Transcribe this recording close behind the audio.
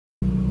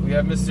We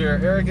have Mr.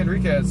 Eric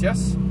Enriquez,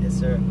 yes? Yes,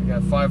 sir. We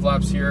got 5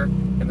 laps here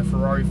in the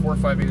Ferrari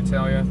 458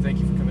 Italia. Thank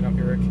you for coming up,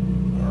 Eric.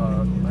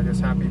 I guess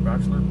happy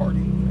Bachelor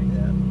party. Right?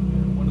 Yeah.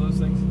 One of those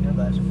things. Yeah.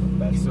 Bachelor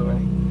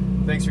party.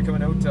 Thanks for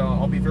coming out.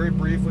 I'll be very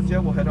brief with you.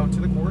 We'll head out to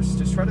the course.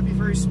 Just try to be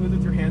very smooth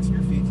with your hands and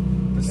your feet.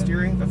 The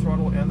steering, the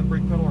throttle, and the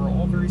brake pedal are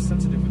all very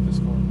sensitive with this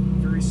car.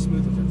 Very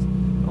smooth with it.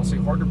 I'll say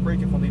harder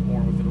brake if we'll need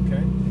more with it,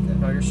 okay?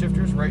 Now your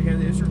shifters, right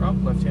hand is your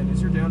up, left hand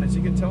is your down. As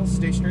you can tell,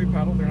 stationary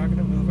paddle, they're not going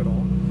to move at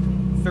all.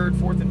 3rd,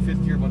 4th, and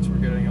 5th gear once we're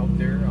getting out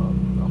there.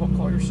 I'll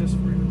call your shifts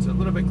for you. It's a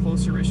little bit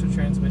closer ratio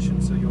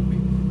transmission, so you'll be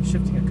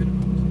shifting a good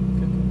amount.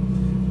 Okay.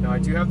 Now I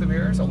do have the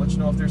mirrors. I'll let you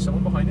know if there's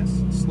someone behind us.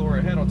 Slower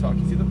ahead, I'll talk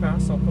you through the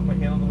pass. I'll put my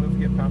hand on the wheel if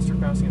you get past or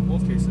passing in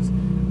both cases.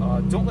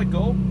 Don't let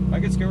go. I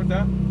get scared with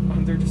that.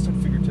 They're just on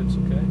fingertips,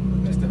 okay?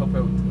 Just to help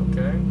out,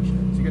 okay?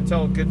 So you can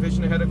tell good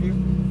vision ahead of you.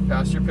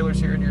 Past your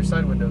pillars here into your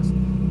side windows.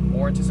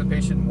 More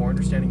anticipation, more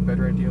understanding,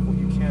 better idea of what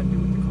you can do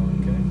with the car,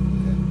 okay?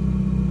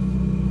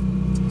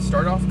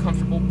 Start off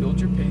comfortable,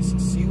 build your pace,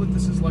 see what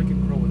this is like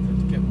and grow with it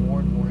to get more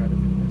and more out of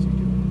it as you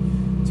do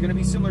it. It's going to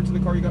be similar to the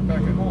car you got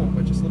back at home,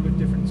 but just a little bit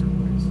different in certain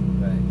ways.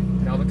 Right.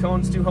 Now the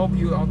cones do help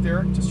you out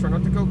there. Just try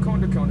not to go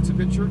cone to cone. It's a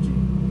bit jerky.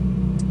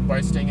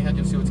 By staying ahead,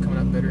 you'll see what's coming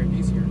up better and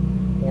easier.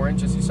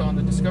 Orange, as you saw in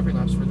the discovery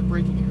laps, for the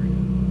braking area.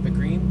 The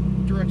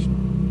green, directional.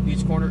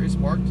 Each corner is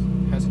marked,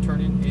 has a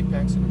turn-in,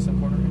 apex, and in some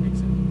corner an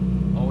exit.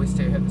 Always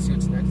stay ahead to see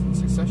what's next in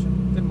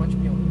succession, then much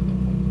beyond at that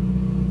point.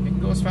 You can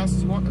go as fast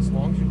as you want, as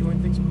long as you're doing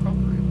things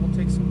properly. It will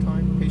take some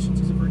time. Patience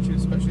is a virtue,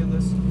 especially in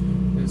this.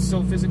 It is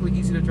so physically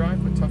easy to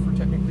drive, but tougher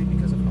technically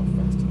because of how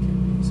fast it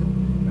can be. So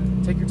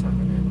take your time,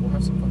 my man. We'll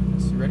have some fun in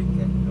this. You ready?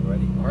 Okay, I'm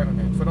ready. All right, my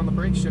man. Foot on the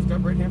brake, shift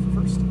up, right hand for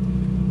first.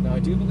 Now, I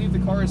do believe the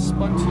car is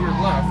spun to your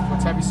left.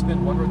 Let's have you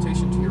spin one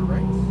rotation to your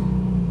right.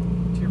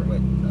 To your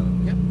right.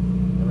 Yep.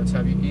 And let's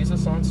have you ease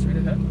us on straight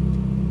ahead.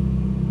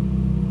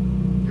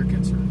 You're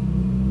good, sir.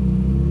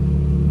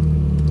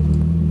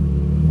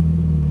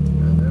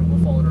 And then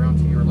we'll follow it around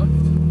to your left.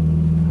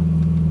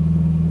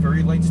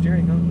 Very light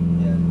steering, huh?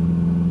 Yeah.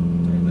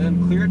 And then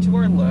clear to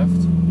our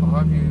left. I'll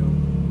have you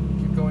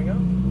keep going up.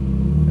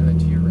 And then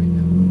to your right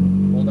now.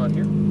 Hold on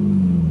here.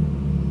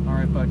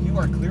 Alright, bud, you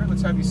are clear.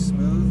 Let's have you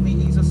smoothly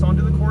ease us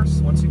onto the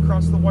course. Once you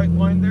cross the white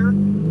line there,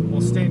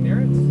 we'll stay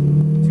near it.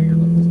 To your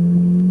left.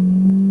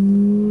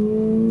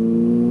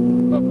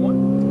 Up one.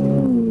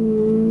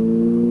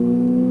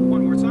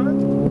 One more time.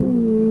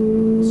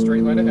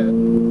 Straight line ahead.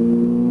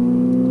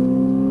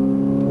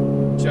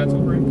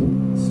 Gentle brake.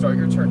 Start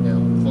your turn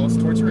now. Close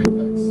towards your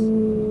apex.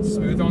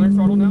 Smooth on your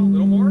throttle now. A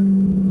little more. A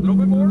little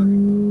bit more. A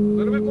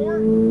little bit more.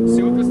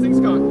 See what this thing's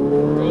got.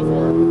 Go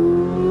for it.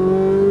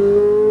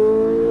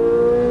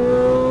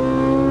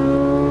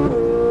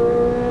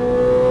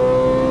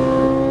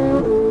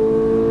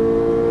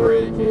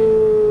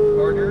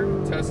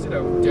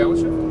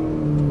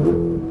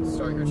 Downshift.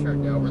 Start your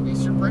turn now.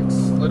 Release your brakes.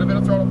 A little bit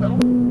of throttle pedal.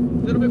 A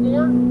little bit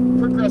more.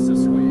 Progressive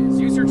squeeze.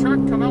 Use your track.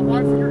 Come out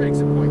wide from your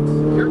exit point.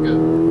 You're good.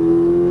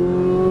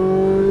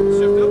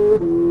 Shift up.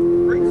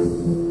 Brakes.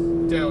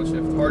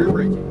 Downshift. Harder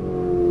braking.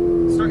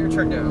 Start your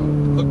turn now.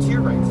 Look to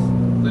your right. A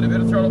little bit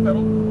of throttle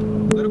pedal.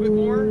 A little bit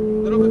more. A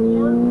little bit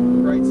more.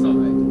 Right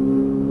side.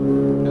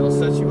 It'll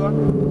set you up.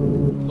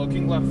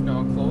 Looking left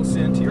now. Close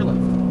in to your left.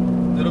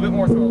 A little bit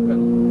more throttle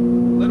pedal. A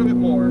little bit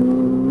more. A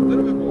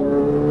little bit more.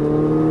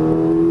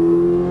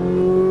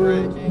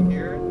 Braking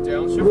here.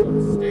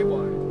 Downshift. Stay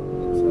wide.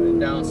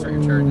 Now start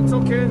your turn. It's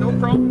okay. No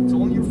problem. It's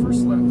only your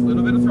first lap. A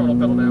little bit of throttle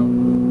pedal now. A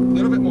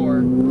little bit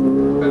more.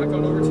 Back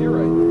on over to your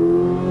right.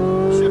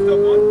 Shift up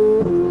one.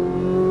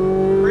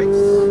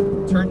 Brakes.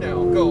 Turn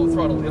now. Go.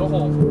 Throttle. It'll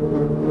hold.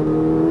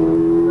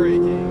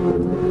 Braking.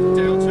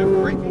 Downshift.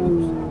 Braking.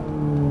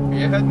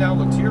 Be ahead now.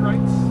 Look to your right.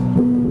 A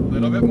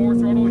little bit more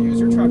throttle. Use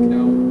your truck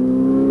now.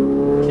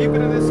 Keep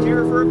it in this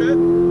gear for a bit.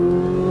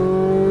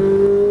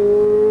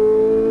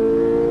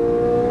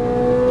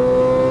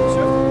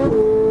 Shift.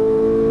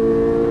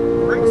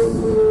 Brakes.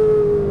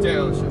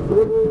 Downshift.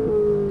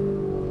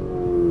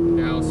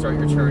 Now start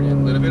your turn in.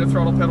 A little bit of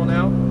throttle pedal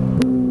now.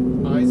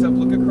 Eyes up,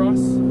 look across.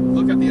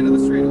 Look at the end of the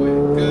straightaway.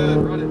 Good.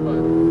 Run it,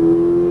 bud.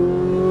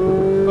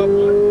 Up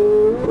one.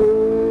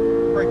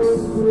 Brakes.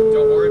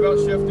 Don't worry about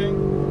shifting.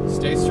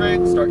 Stay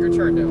straight. Start your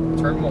turn now.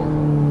 Turn more.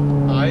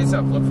 Eyes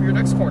up. Look for your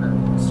next corner.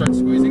 Start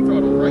squeezing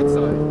throttle. Right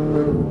side.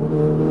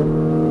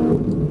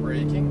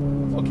 Braking.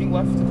 Looking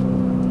left.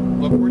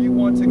 Look where you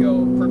want to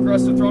go.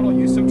 Progressive throttle.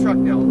 Use some truck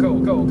now. Go,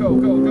 go, go,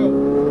 go, go.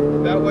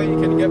 That way you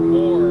can get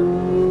more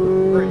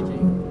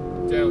braking.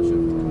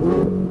 Downshift.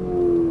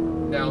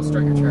 Now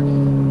start your turn.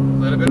 A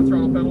little bit of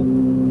throttle pedal.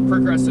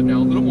 Progressive now.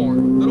 A little more. A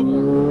little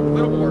more. A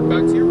little more.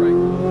 Back to your right.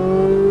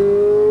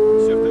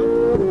 Shift up.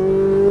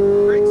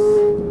 Brakes.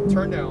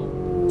 Turn now.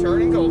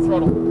 Turn and go.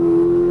 Throttle.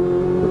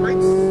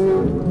 Brakes.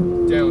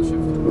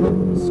 Downshift.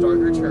 Start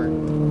your turn.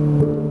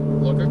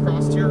 Look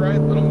across to your right.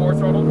 A little more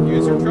throttle.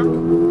 Use your truck.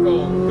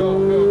 Go, go,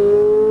 go.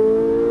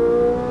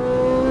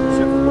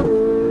 Shift.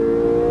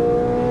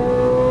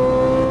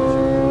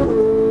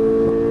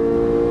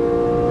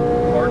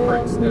 Hard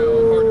brakes now.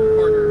 Harder,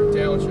 harder.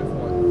 Downshift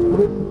one.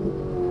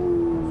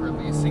 For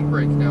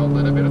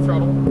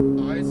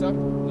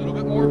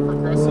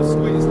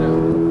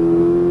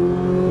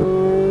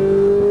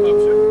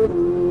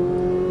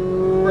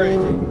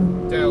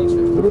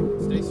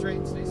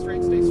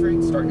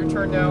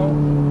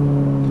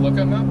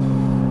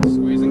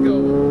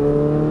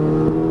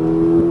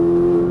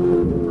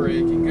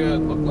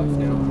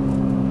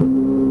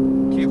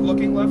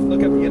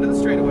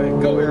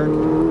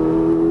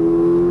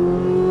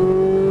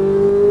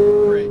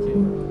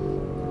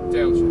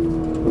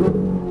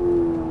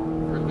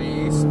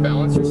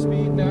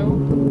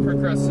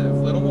progressive.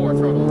 Little more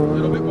throttle, a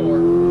little bit more.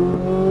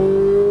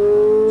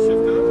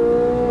 Shift up.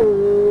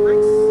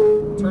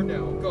 Brakes. Turn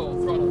down. Go.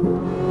 Throttle.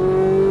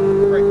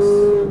 Brakes.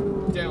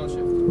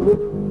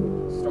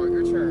 Downshift. Start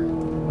your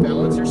turn.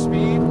 Balance your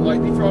speed.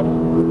 Lightly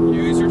throttle.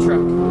 Use your truck.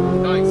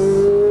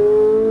 Nice.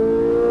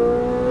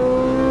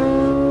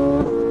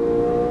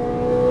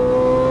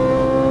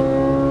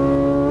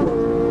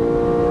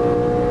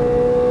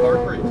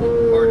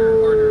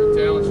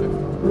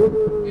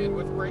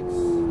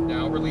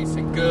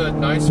 Good,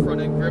 nice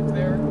front end grip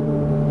there.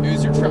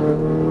 Use your truck.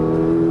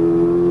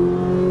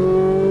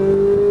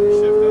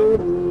 Shift up.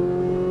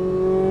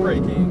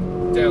 Braking.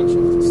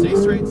 Downshift. Stay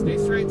straight, stay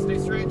straight, stay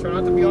straight. Try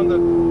not to be on the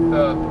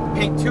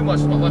paint too much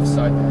on the left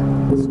side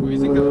there.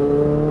 Squeeze and go.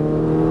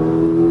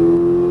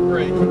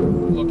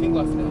 Braking. Looking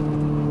left now.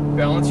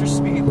 Balance your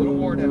speed. A little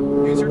more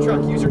now. Use your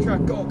truck. Use your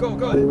truck. Go, go,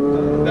 go.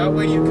 That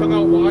way you come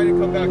out wide and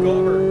come back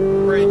over.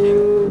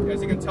 Braking.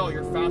 As you can tell,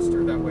 you're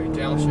faster that way.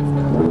 Downshift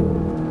now.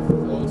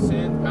 Close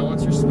in,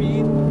 balance your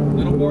speed,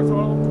 little more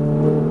throttle,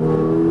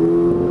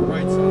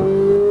 right side,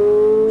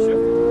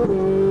 shift,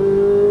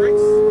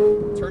 brakes,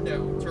 turn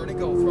down, turn and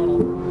go, throttle,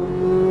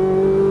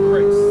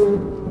 brakes,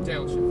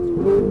 downshift,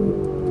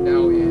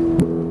 now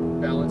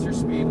in, balance your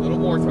speed, little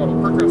more throttle,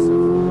 progressive,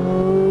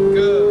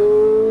 good.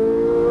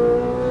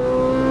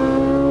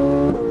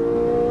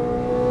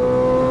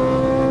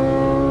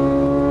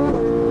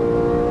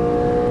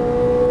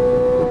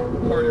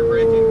 Harder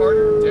braking,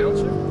 harder,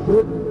 downshift.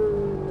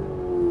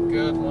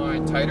 Good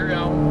line, tighter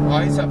out,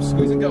 eyes up,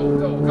 squeeze and go,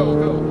 go, go,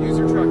 go. Use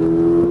your truck.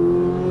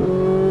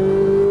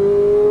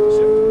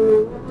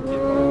 Shift,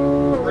 keep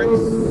going,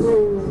 brakes,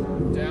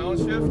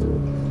 downshift,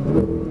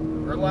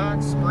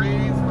 relax,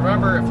 breathe.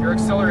 Remember, if you're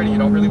accelerating, you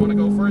don't really want to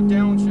go for a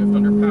downshift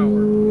under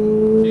power.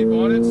 Keep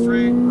on it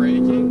straight,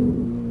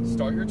 braking,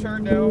 start your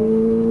turn down,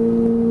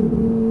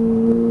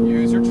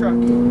 use your truck.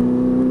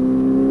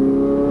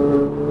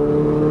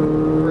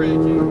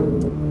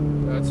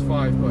 Braking, that's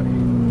 5, buddy.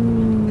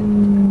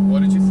 What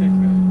did you think,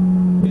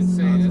 man?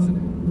 Insane, isn't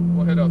it?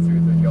 We'll head out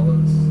through the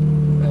yellows.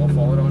 All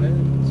followed on in.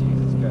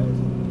 Jesus Christ.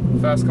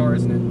 Fast car,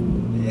 isn't it?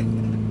 Yeah.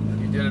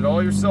 You did it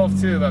all yourself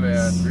too, my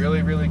man.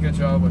 Really, really good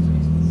job with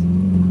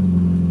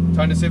it.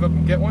 Time to save up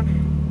and get one?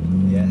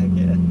 Yeah, heck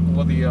yeah.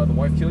 Will the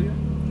wife kill you?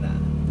 Nah.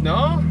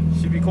 No?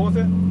 She'd be cool with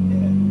it?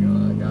 Yeah.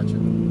 Oh, I got you.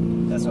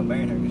 That's what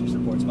marrying her, because she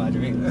supports my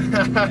dream.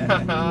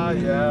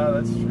 Yeah,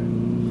 that's true.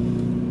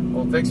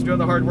 Well, thanks for doing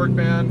the hard work,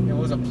 man. It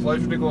was a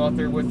pleasure to go out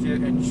there with you.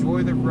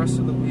 Enjoy the rest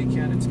of the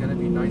weekend. It's going to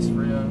be nice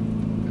for you out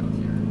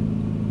here.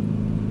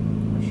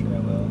 For sure I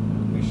will.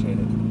 Appreciate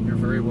it. You're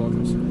very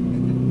welcome, sir.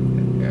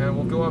 And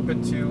we'll go up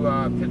into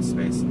pit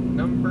space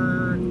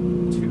number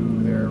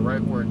 2 there,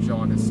 right where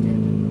John is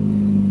standing.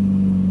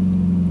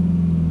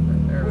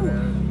 Right there,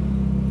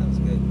 man. That was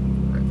good.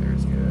 Right there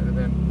is good. And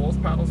then both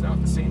paddles out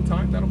at the same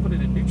time. That'll put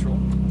it in neutral.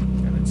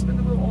 And then spin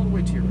the wheel all the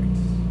way to your right.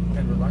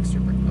 And relax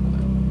your brake pedal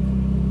down.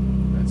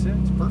 That's it.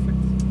 It's perfect.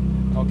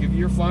 I'll give you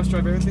your flash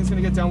drive. Everything's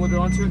going to get downloaded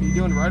onto it. Are you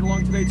doing ride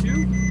along today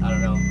too? I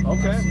don't know.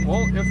 Okay.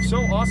 Well, if so,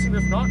 awesome.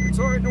 If not, it's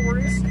all right. No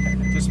worries.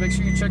 Just make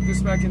sure you check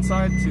this back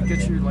inside to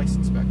get your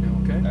license back now,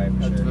 okay? All right,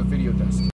 for At sure. the video desk.